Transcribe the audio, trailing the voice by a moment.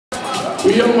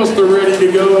We almost are ready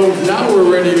to go. Now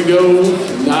we're ready to go.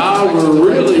 Now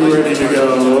we're really ready to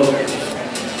go.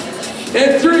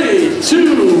 In 3,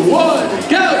 2, 1,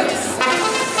 go!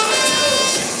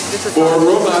 4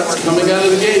 robots coming out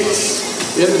of the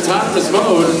gates in autonomous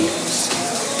mode.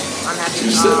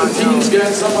 217's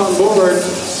got some on board,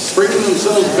 bringing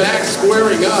themselves back,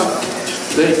 squaring up.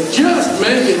 They just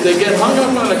make it. They get hung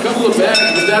up on a couple of bags,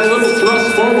 but that little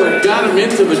thrust forward got them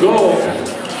into the goal.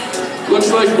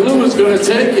 Looks like blue is going to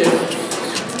take it.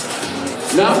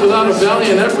 Not without a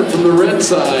valiant effort from the red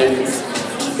side.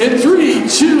 In 3,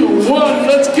 2, 1,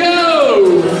 let's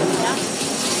go!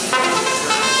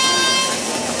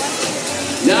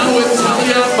 Now in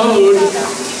tally-out mode,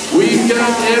 we've got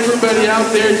everybody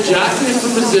out there jockeying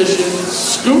for position,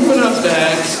 scooping up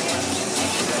bags.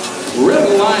 Red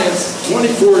Alliance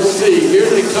 24C, here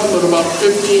they come with about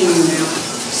 15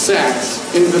 sacks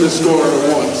into the score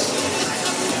at once.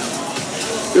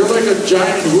 They're like a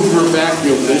giant Hoover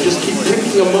vacuum. They just keep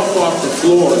picking them up off the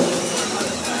floor.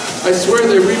 I swear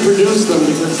they reproduce them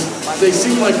because they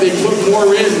seem like they put more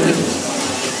of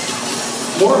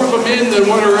them in than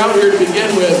what are out here to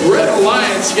begin with. Red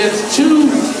Alliance gets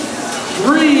 2,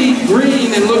 3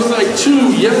 green and looks like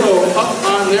 2 yellow up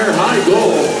on their high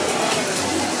goal.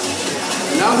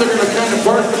 Now they're going to kind of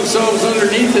park themselves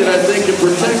underneath it, I think, to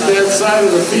protect that side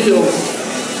of the field.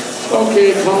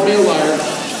 Okay, call me a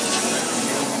liar.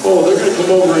 Oh, they're going to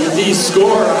come over and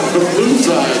de-score on the blue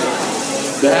side.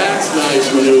 That's nice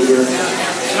maneuver.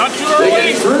 Not too early.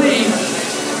 They get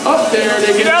 3 up there.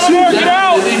 They get 2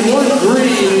 down. They need 1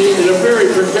 green in a very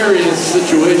precarious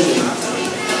situation.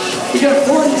 We got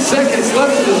 40 seconds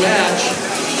left in the match.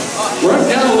 Right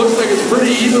now, it looks like it's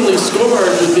pretty evenly scored,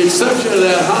 with the exception of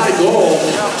that high goal.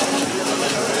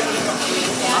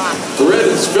 The red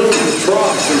is filling the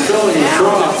troughs and filling the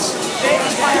troughs.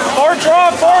 More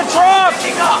drop, more drop!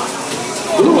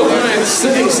 Blue Alliance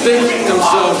sitting, staking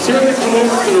themselves. Here they come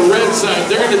over to the red side.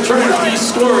 They're going to try to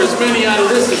de-score as many out of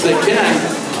this as they can.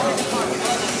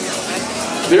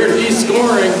 They're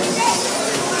de-scoring.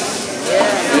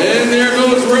 And there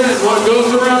goes red. What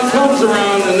goes around comes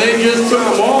around, and they just took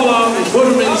them all out and put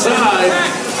them inside.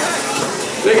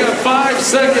 They got 5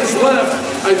 seconds left.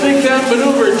 I think that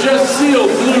maneuver just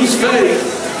sealed blue's fate.